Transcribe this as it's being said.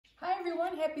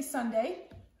everyone, happy Sunday,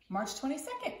 March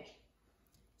 22nd.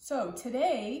 So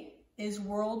today is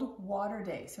World Water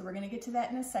Day, so we're going to get to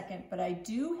that in a second, but I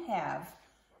do have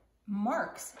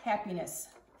Mark's happiness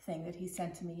thing that he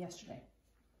sent to me yesterday.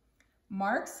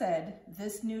 Mark said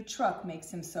this new truck makes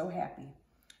him so happy.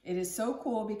 It is so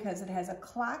cool because it has a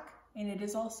clock and it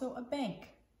is also a bank.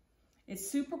 It's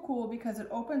super cool because it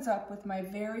opens up with my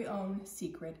very own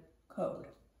secret code.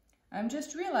 I'm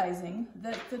just realizing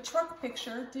that the truck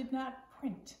picture did not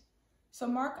print. So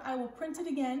Mark, I will print it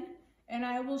again and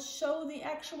I will show the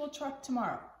actual truck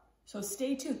tomorrow. So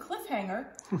stay tuned, cliffhanger,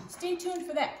 stay tuned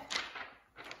for that.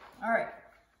 All right,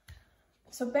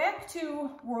 so back to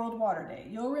World Water Day.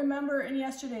 You'll remember in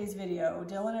yesterday's video,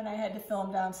 Dylan and I had to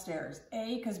film downstairs.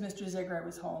 A, because Mr. Zigray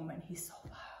was home and he's so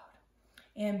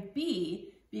loud. And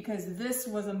B, because this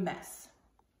was a mess.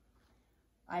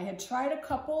 I had tried a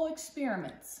couple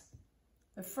experiments.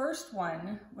 The first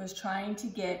one was trying to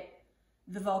get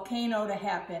the volcano to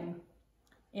happen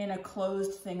in a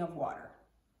closed thing of water.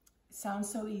 It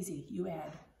sounds so easy. You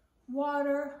add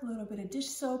water, a little bit of dish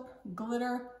soap,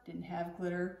 glitter. Didn't have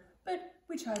glitter, but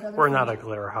we tried other We're things. not a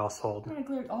glitter household.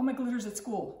 All my glitter's at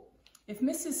school. If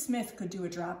Mrs. Smith could do a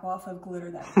drop off of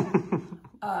glitter, that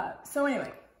would so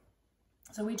anyway,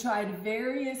 so we tried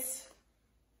various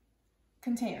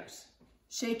containers.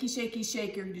 Shaky, shaky,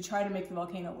 shaker to try to make the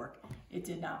volcano work. It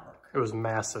did not work. It was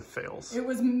massive fails. It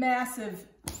was massive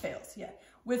fails, yeah.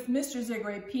 With Mr.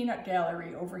 Zigray Peanut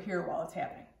Gallery over here while it's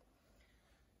happening.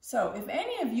 So if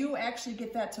any of you actually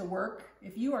get that to work,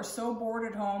 if you are so bored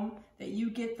at home that you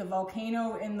get the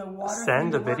volcano in the water,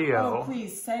 send a video. Oh,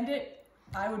 please send it.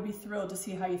 I would be thrilled to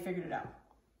see how you figured it out.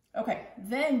 Okay,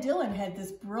 then Dylan had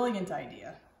this brilliant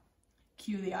idea.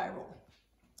 Cue the eye roll.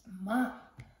 Mom,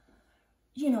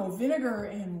 you know, vinegar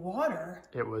and water.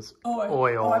 It was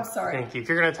oil. Oh, I'm sorry. Thank you. If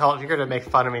you're gonna make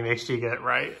fun of me, make sure you get it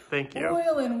right. Thank you.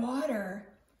 Oil and water,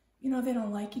 you know, they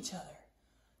don't like each other.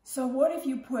 So what if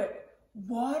you put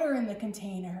water in the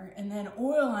container and then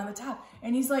oil on the top?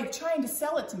 And he's like trying to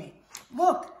sell it to me.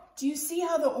 Look, do you see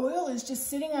how the oil is just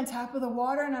sitting on top of the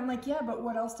water? And I'm like, yeah, but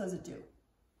what else does it do?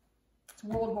 It's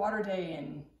World Water Day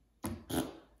and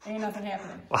ain't nothing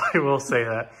happening. Well, I will say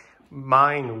that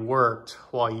mine worked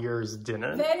while yours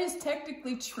didn't. That is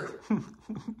technically true.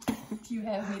 If you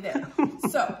have me there.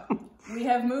 So we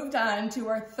have moved on to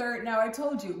our third. Now I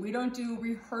told you, we don't do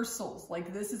rehearsals.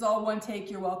 Like this is all one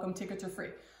take, you're welcome, tickets are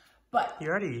free. But you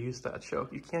already used that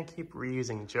joke. You can't keep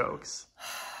reusing jokes.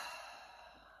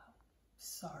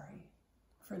 Sorry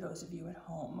for those of you at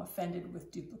home offended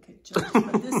with duplicate jokes,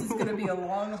 but this is going to be a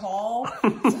long haul.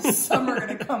 So some are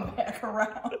going to come back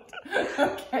around.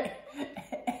 Okay.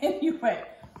 Anyway,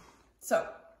 so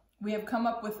we have come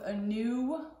up with a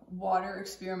new water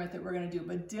experiment that we're going to do,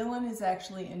 but Dylan is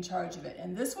actually in charge of it.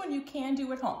 And this one you can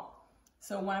do at home.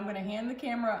 So when I'm going to hand the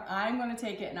camera, I'm going to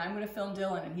take it and I'm going to film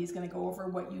Dylan and he's going to go over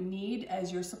what you need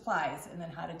as your supplies and then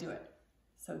how to do it.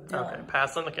 So Dylan. Okay,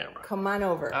 pass on the camera. Come on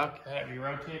over. Okay, are you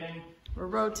rotating? We're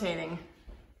rotating.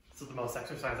 This is the most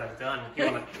exercise I've done.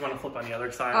 You want to flip on the other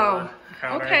side of the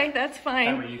counter? Okay, that's fine.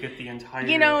 That way you get the entire...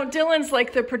 You know, Dylan's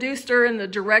like the producer and the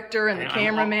director and the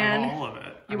cameraman. I'm all of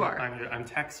it. You are. I'm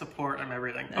tech support, I'm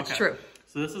everything. That's true.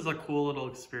 So this is a cool little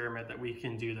experiment that we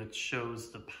can do that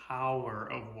shows the power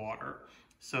of water.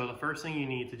 So the first thing you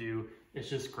need to do is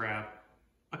just grab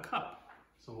a cup.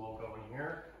 So we'll go in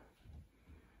here.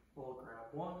 We'll grab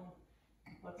one.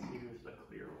 Let's use the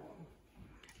clear one.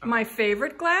 Okay. My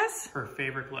favorite glass? Her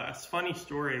favorite glass. Funny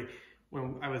story,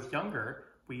 when I was younger,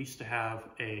 we used to have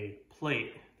a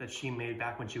plate that she made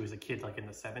back when she was a kid, like in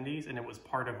the 70s, and it was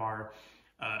part of our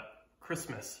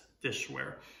Christmas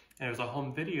dishware. And it was a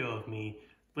home video of me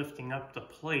lifting up the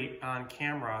plate on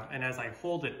camera, and as I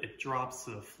hold it, it drops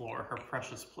to the floor, her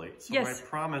precious plate. So yes. I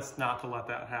promised not to let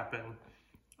that happen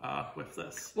with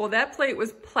this. Well, that plate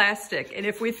was plastic, and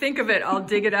if we think of it, I'll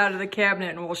dig it out of the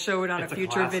cabinet and we'll show it on a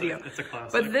future video. It's a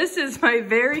classic. But this is my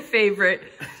very favorite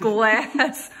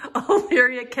glass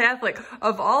Illyria Catholic.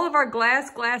 Of all of our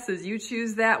glasses, you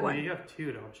choose that one. You have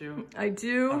two, don't you? I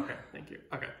do. Okay, thank you.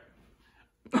 Okay.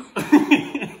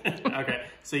 Okay,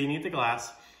 so you need the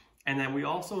glass, and then we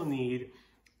also need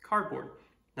cardboard.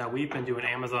 Now, we've been doing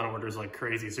Amazon orders like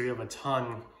crazy, so we have a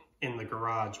ton in the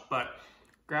garage, but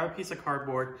grab a piece of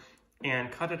cardboard and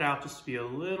cut it out just to be a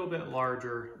little bit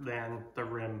larger than the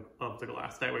rim of the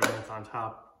glass. That way when it's on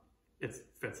top, it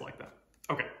fits like that.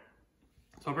 Okay,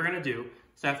 so what we're gonna do,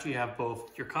 so after you have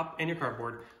both your cup and your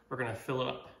cardboard, we're gonna fill it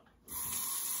up.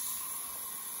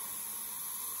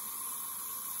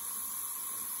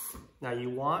 Now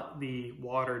you want the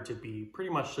water to be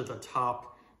pretty much to the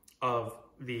top of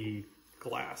the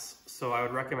glass. So I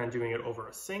would recommend doing it over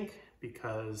a sink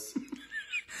because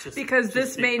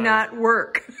this may not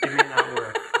work. It may not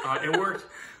work. It worked.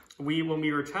 When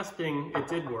we were testing, it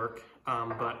did work.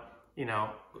 But you know,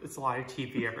 it's live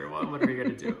TV, everyone. What are you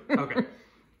gonna do? Okay.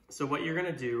 So what you're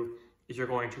gonna do is you're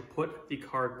going to put the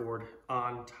cardboard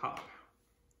on top.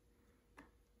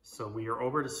 So we are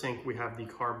over the sink. We have the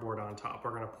cardboard on top.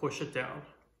 We're gonna push it down.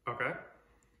 Okay.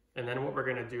 And then what we're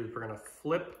gonna do is we're gonna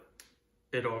flip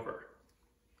it over.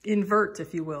 Invert,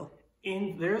 if you will.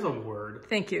 There's a word.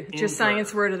 Thank you. Just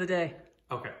science word of the day.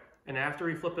 Okay. And after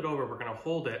we flip it over, we're going to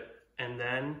hold it and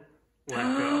then let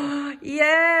go.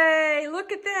 Yay!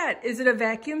 Look at that. Is it a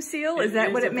vacuum seal? Is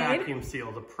that what it made? It's a vacuum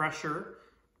seal. The pressure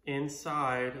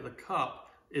inside the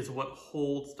cup is what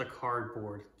holds the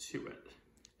cardboard to it.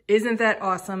 Isn't that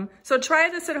awesome? So try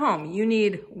this at home. You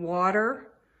need water,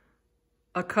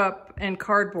 a cup, and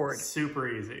cardboard. Super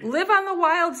easy. Live on the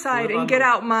wild side and get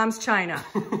out Mom's China.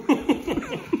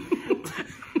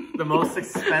 The most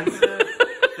expensive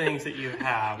things that you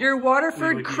have. Your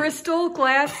Waterford crystal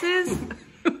glasses.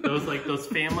 those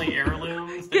family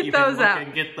heirlooms. Get those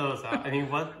out. Get those out. I mean,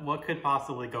 what could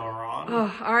possibly go wrong?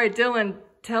 Oh, all right, Dylan,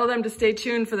 tell them to stay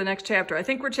tuned for the next chapter. I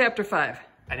think we're chapter 5.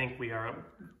 I think we are.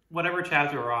 Whatever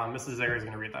chapter we're on, Mrs. Zare is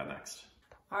going to read that next.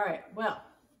 All right, well,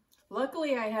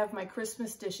 luckily I have my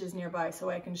Christmas dishes nearby so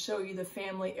I can show you the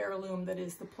family heirloom that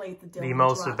is the plate that Dylan The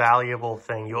most valuable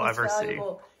thing you'll ever see.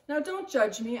 Now, don't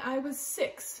judge me. I was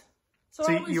 6. So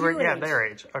I was you were, your age. their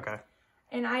age. Okay.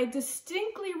 And I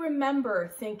distinctly remember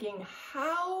thinking,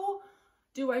 how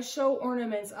do I show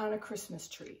ornaments on a Christmas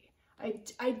tree?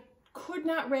 I could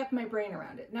not wrap my brain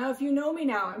around it. Now, if you know me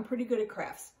now, I'm pretty good at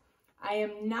crafts. I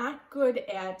am not good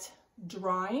at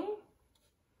drawing,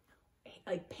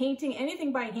 like painting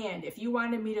anything by hand. If you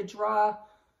wanted me to draw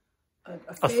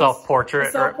a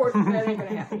self-portrait. That ain't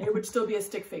gonna happen. It would still be a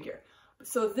stick figure.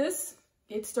 So this,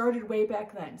 it started way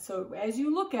back then. So as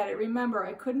you look at it, remember,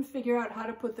 I couldn't figure out how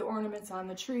to put the ornaments on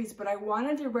the trees, but I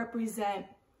wanted to represent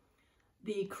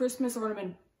the Christmas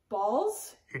ornament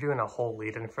balls. You're doing a whole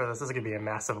lead-in for this. This is going to be a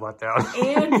massive letdown.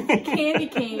 And the candy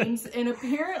canes. And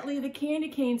apparently the candy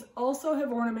canes also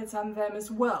have ornaments on them as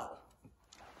well.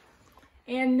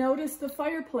 And notice the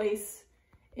fireplace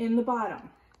in the bottom.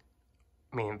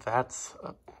 I mean, that's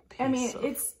a piece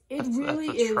it really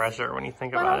is. That's a treasure when you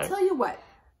think about it. But I'll tell you what.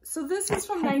 So this is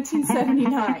from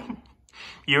 1979.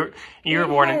 You were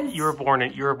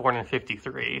born in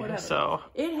 53. Whatever. So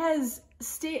it has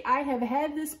I have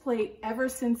had this plate ever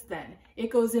since then.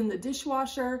 It goes in the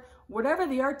dishwasher. Whatever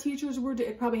the art teachers were doing,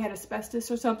 it probably had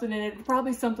asbestos or something in it.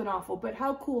 Probably something awful. But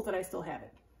how cool that I still have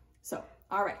it. So,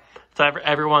 all right. So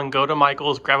everyone go to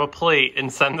Michael's, grab a plate,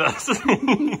 and send us. No,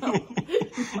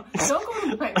 don't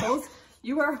go to Michael's.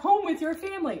 You are home with your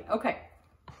family. Okay.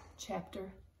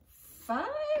 Chapter 5?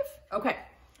 Okay.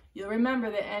 You'll remember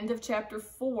the end of chapter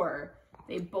 4.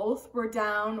 They both were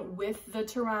down with the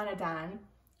pteranodon,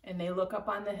 and they look up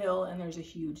on the hill, and there's a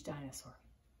huge dinosaur.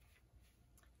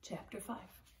 Chapter 5.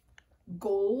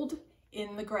 Gold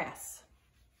in the grass.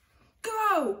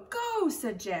 Go, go,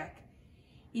 said Jack.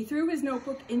 He threw his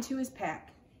notebook into his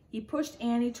pack. He pushed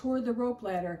Annie toward the rope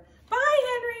ladder. Bye,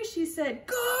 Henry, she said.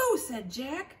 Go, said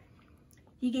Jack.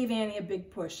 He gave Annie a big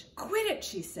push. Quit it,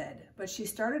 she said, but she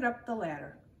started up the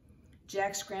ladder.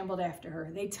 Jack scrambled after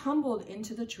her. They tumbled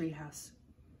into the treehouse.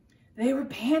 They were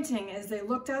panting as they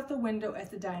looked out the window at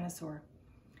the dinosaur.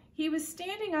 He was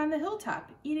standing on the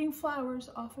hilltop, eating flowers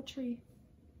off a tree.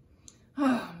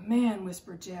 Oh, man,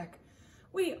 whispered Jack.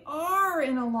 We are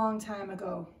in a long time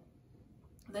ago.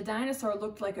 The dinosaur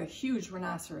looked like a huge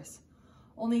rhinoceros,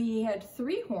 only he had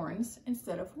 3 horns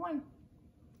instead of 1.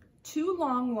 2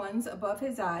 long ones above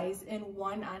his eyes and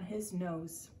 1 on his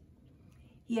nose.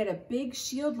 He had a big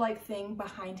shield-like thing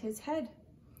behind his head.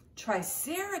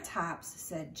 Triceratops,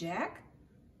 said Jack.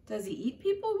 Does he eat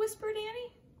people? Whispered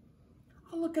Annie.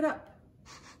 I'll look it up.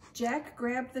 Jack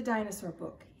grabbed the dinosaur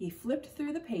book. He flipped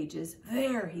through the pages.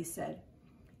 There, he said.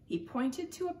 He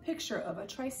pointed to a picture of a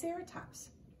Triceratops.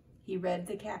 He read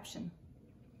the caption.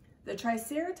 The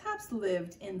Triceratops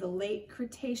lived in the late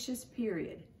Cretaceous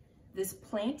period. This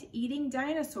plant-eating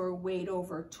dinosaur weighed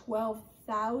over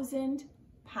 12,000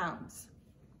 pounds.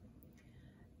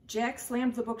 Jack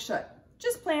slammed the book shut.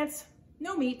 Just plants,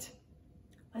 no meat.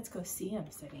 Let's go see him,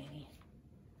 said Annie.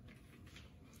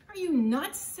 Are you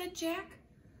nuts, said Jack.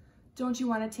 Don't you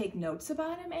want to take notes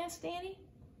about him, asked Annie.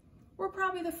 We're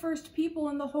probably the first people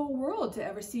in the whole world to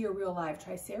ever see a real live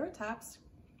Triceratops.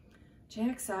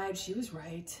 Jack sighed. She was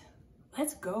right.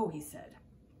 Let's go, he said.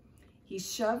 He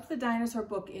shoved the dinosaur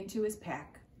book into his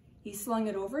pack. He slung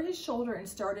it over his shoulder and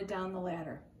started down the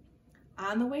ladder.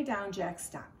 On the way down, Jack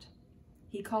stopped.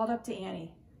 He called up to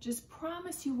Annie. Just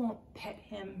promise you won't pet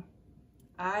him.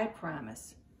 I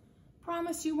promise.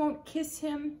 Promise you won't kiss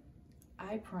him.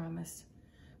 I promise.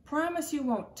 Promise you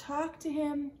won't talk to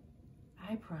him.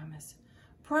 I promise.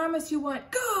 Promise you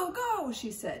won't. Go, go,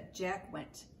 she said. Jack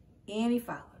went. Annie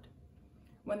followed.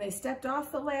 When they stepped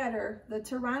off the ladder, the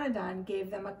pteranodon gave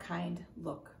them a kind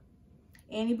look.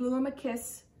 Annie blew him a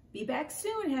kiss. Be back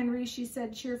soon, Henry, she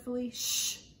said cheerfully.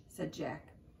 Shh, said Jack.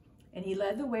 And he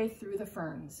led the way through the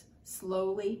ferns,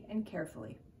 slowly and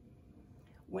carefully.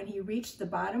 When he reached the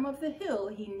bottom of the hill,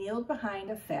 he kneeled behind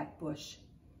a fat bush.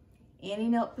 Annie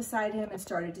knelt beside him and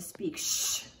started to speak.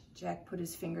 Shh, Jack put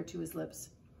his finger to his lips.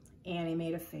 Annie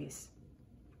made a face.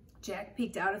 Jack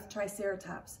peeked out at the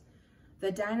Triceratops.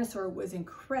 The dinosaur was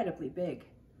incredibly big,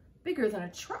 bigger than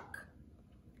a truck.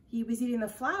 He was eating the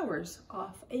flowers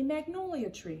off a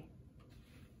magnolia tree.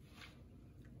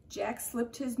 Jack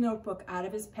slipped his notebook out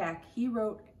of his pack. He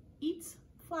wrote, eats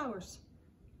flowers.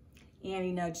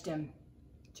 Annie nudged him.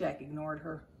 Jack ignored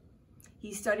her.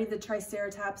 He studied the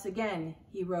Triceratops again.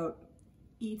 He wrote,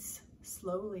 eats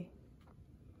slowly.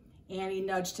 Annie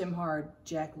nudged him hard.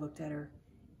 Jack looked at her.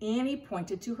 Annie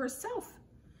pointed to herself.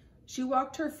 She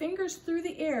walked her fingers through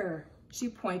the air. She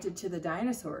pointed to the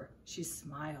dinosaur. She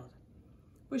smiled.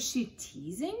 Was she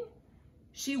teasing?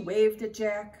 She waved at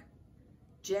Jack.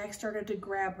 Jack started to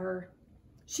grab her.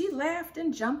 She laughed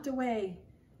and jumped away.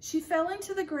 She fell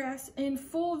into the grass in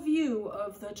full view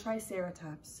of the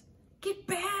Triceratops. Get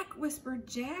back, whispered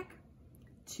Jack.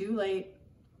 Too late.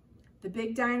 The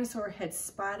big dinosaur had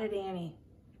spotted Annie.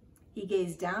 He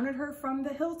gazed down at her from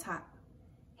the hilltop.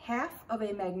 Half of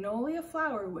a magnolia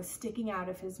flower was sticking out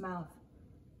of his mouth.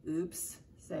 Oops,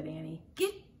 said Annie.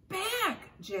 Get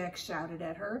back, Jack shouted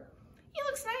at her. He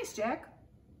looks nice, Jack.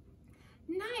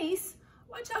 Nice?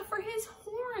 Watch out for his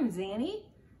horns, Annie.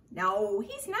 No,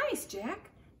 he's nice, Jack.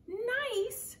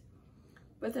 Nice.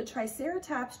 But the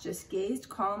Triceratops just gazed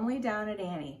calmly down at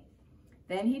Annie.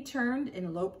 Then he turned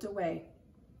and loped away,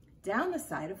 down the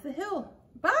side of the hill.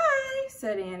 Bye,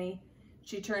 said Annie.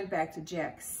 She turned back to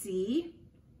Jack. See?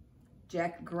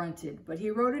 Jack grunted, but he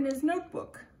wrote in his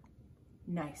notebook,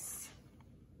 nice.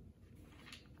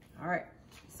 All right,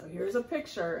 so here's a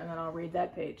picture, and then I'll read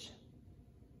that page.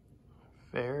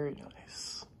 Very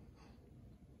nice.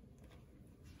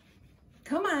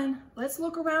 Come on, let's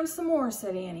look around some more,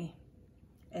 said Annie.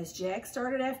 As Jack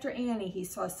started after Annie, he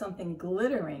saw something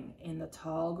glittering in the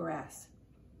tall grass.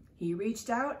 He reached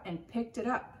out and picked it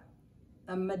up.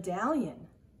 A medallion,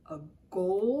 a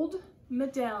gold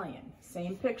medallion.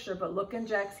 Same picture, but look in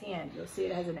Jack's hand. You'll see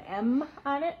it has an M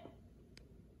on it.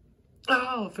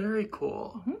 Oh, very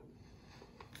cool. Mm-hmm.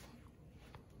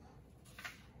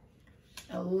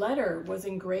 A letter was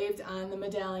engraved on the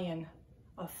medallion,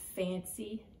 a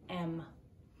fancy M.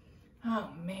 Oh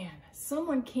man,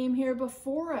 someone came here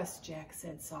before us, Jack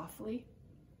said softly.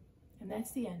 And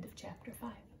that's the end of chapter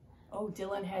 5. Oh,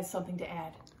 Dylan has something to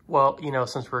add. Well, you know,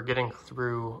 since we're getting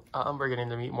through, we're getting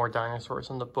to meet more dinosaurs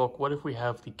in the book, what if we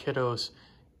have the kiddos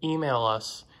email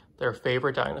us their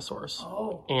favorite dinosaurs?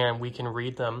 Oh. And we can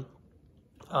read them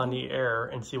on the air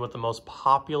and see what the most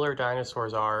popular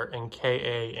dinosaurs are in KA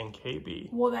and KB.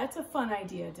 Well, that's a fun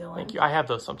idea, Dylan. Thank you. I have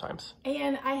those sometimes.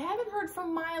 And I haven't heard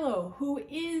from Milo, who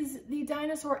is the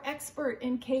dinosaur expert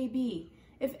in KB.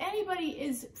 If anybody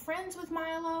is friends with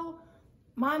Milo,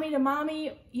 mommy to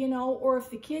mommy, you know, or if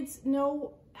the kids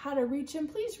know how to reach him,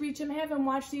 please reach him, have him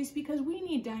watch these, because we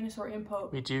need dinosaur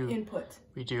input. We do. Input.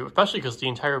 We do, especially because the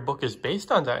entire book is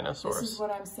based on dinosaurs. This is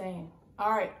what I'm saying.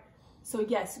 All right. So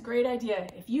yes, great idea.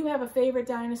 If you have a favorite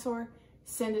dinosaur,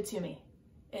 send it to me,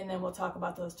 and then we'll talk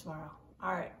about those tomorrow.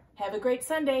 All right. Have a great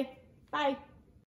Sunday. Bye.